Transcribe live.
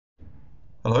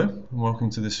Hello and welcome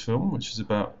to this film, which is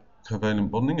about covalent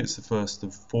bonding. It's the first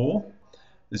of four.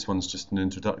 This one's just an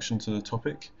introduction to the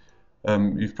topic.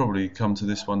 You've probably come to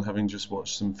this one having just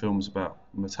watched some films about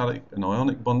metallic and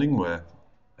ionic bonding where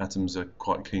atoms are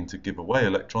quite keen to give away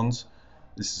electrons.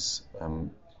 This is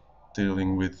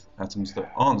dealing with atoms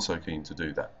that aren't so keen to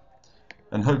do that.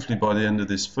 And hopefully by the end of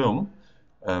this film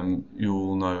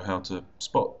you'll know how to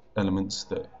spot elements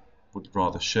that would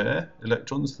rather share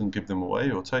electrons than give them away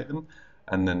or take them,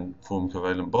 and then form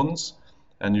covalent bonds,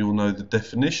 and you'll know the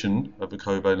definition of a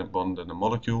covalent bond and a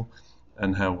molecule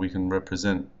and how we can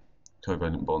represent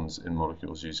covalent bonds in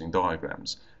molecules using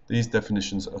diagrams. These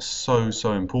definitions are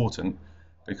so important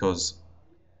because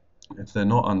if they're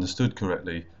not understood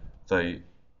correctly, they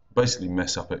basically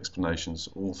mess up explanations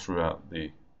all throughout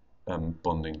the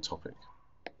bonding topic.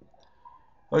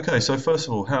 Okay, so first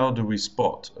of all, how do we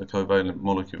spot a covalent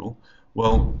molecule?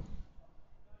 Well,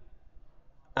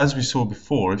 as we saw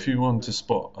before, if you want to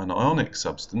spot an ionic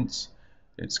substance,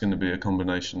 it's going to be a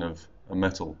combination of a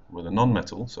metal with a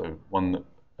non-metal, so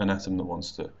an atom that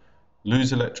wants to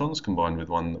lose electrons combined with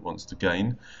one that wants to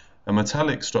gain. A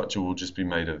metallic structure will just be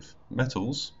made of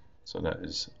metals, so that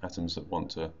is atoms that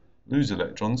want to lose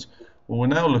electrons. Well, we're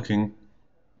now looking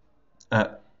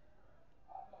at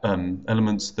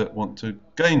elements that want to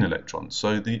gain electrons,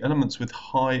 so the elements with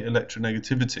high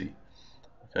electronegativity.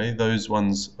 Okay, those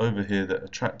ones over here that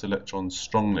attract electrons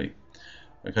strongly.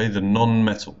 Okay, the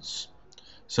non-metals.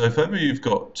 So if ever you've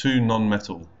got two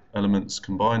non-metal elements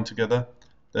combined together,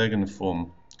 they're going to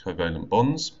form covalent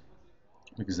bonds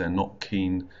because they're not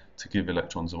keen to give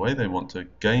electrons away. They want to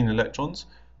gain electrons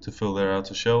to fill their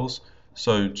outer shells.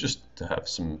 So just to have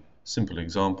some simple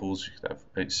examples, you could have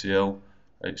HCl.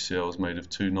 HCl is made of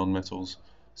two non-metals.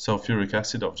 Sulfuric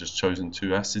acid, I've just chosen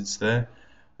two acids there,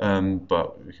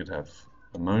 but we could have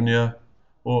ammonia,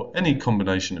 or any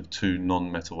combination of two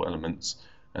non-metal elements,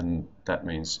 and that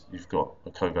means you've got a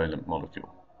covalent molecule.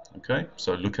 Okay,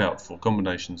 so look out for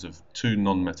combinations of two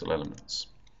non-metal elements.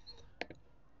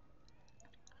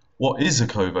 What is a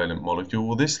covalent molecule?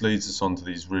 Well, this leads us on to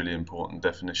these really important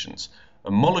definitions.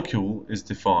 A molecule is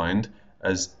defined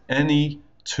as any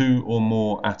two or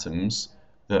more atoms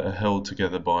that are held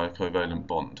together by a covalent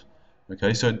bond.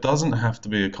 Okay, so it doesn't have to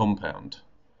be a compound.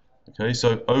 Okay,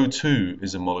 so O2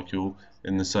 is a molecule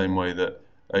in the same way that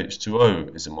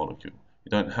H2O is a molecule.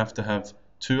 You don't have to have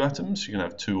two atoms, you can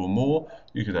have two or more.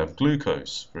 You could have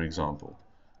glucose, for example.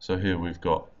 So here we've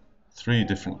got three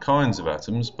different kinds of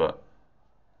atoms, but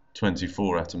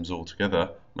 24 atoms altogether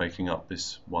making up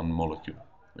this one molecule.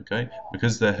 Okay,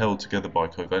 because they're held together by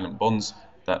covalent bonds,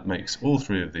 that makes all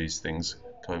three of these things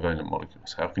covalent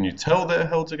molecules. How can you tell they're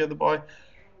held together by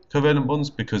covalent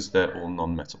bonds? Because they're all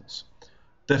non-metals.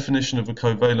 Definition of a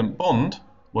covalent bond,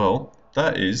 well,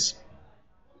 that is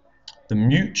the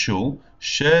mutual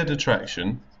shared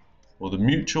attraction, or the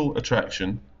mutual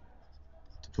attraction,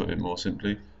 to put it more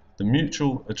simply, the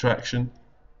mutual attraction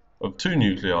of two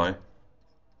nuclei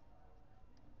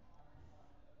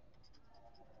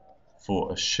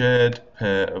for a shared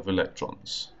pair of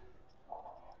electrons.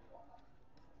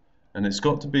 And it's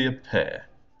got to be a pair,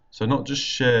 so not just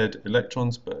shared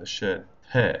electrons, but a shared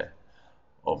pair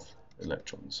of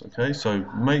electrons. Okay, so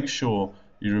make sure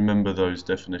you remember those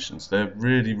definitions. They're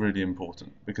really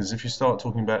important, because if you start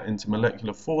talking about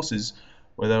intermolecular forces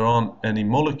where there aren't any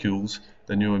molecules,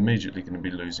 then you're immediately going to be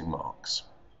losing marks.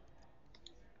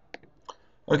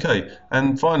 Okay,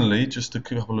 and finally, just a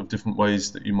couple of different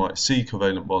ways that you might see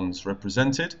covalent bonds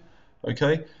represented.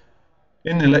 Okay,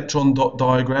 in electron dot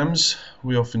diagrams,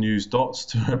 we often use dots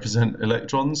to represent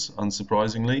electrons,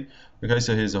 unsurprisingly. Okay,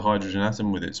 so here's a hydrogen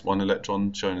atom with its one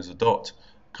electron shown as a dot,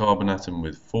 carbon atom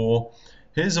with four.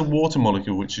 Here's a water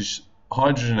molecule, which is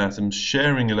hydrogen atoms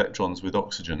sharing electrons with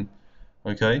oxygen.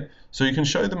 Okay, so you can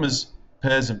show them as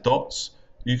pairs of dots.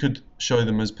 You could show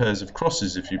them as pairs of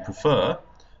crosses if you prefer.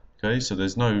 Okay, so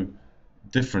there's no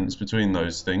difference between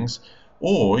those things.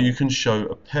 Or you can show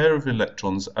a pair of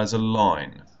electrons as a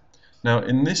line. Now,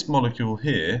 in this molecule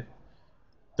here,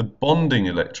 the bonding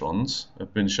electrons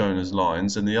have been shown as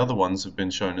lines and the other ones have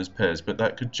been shown as pairs, but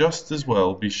that could just as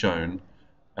well be shown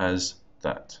as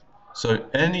that. So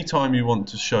anytime you want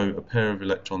to show a pair of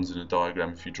electrons in a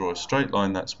diagram, if you draw a straight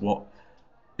line, that's what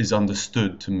is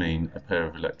understood to mean a pair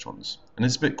of electrons. And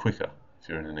it's a bit quicker if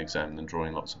you're in an exam than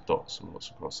drawing lots of dots and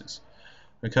lots of crosses.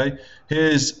 Okay,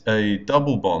 here's a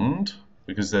double bond,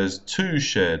 because there's two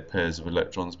shared pairs of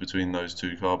electrons between those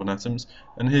two carbon atoms,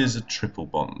 and here's a triple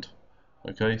bond.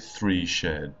 Okay, three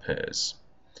shared pairs.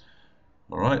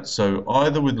 Alright, so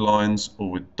either with lines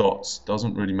or with dots,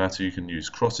 doesn't really matter. You can use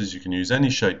crosses, you can use any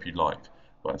shape you like.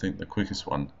 but I think the quickest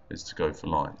one is to go for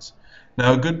lines.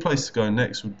 Now, a good place to go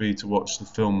next would be to watch the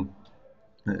film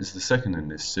that is the second in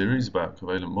this series about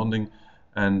covalent bonding,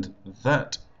 and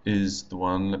that is the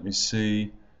one, let me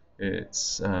see,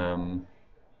 it's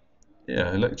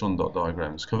yeah, electron dot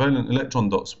diagrams. Covalent electron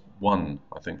dots 1,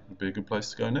 I think, would be a good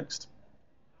place to go next.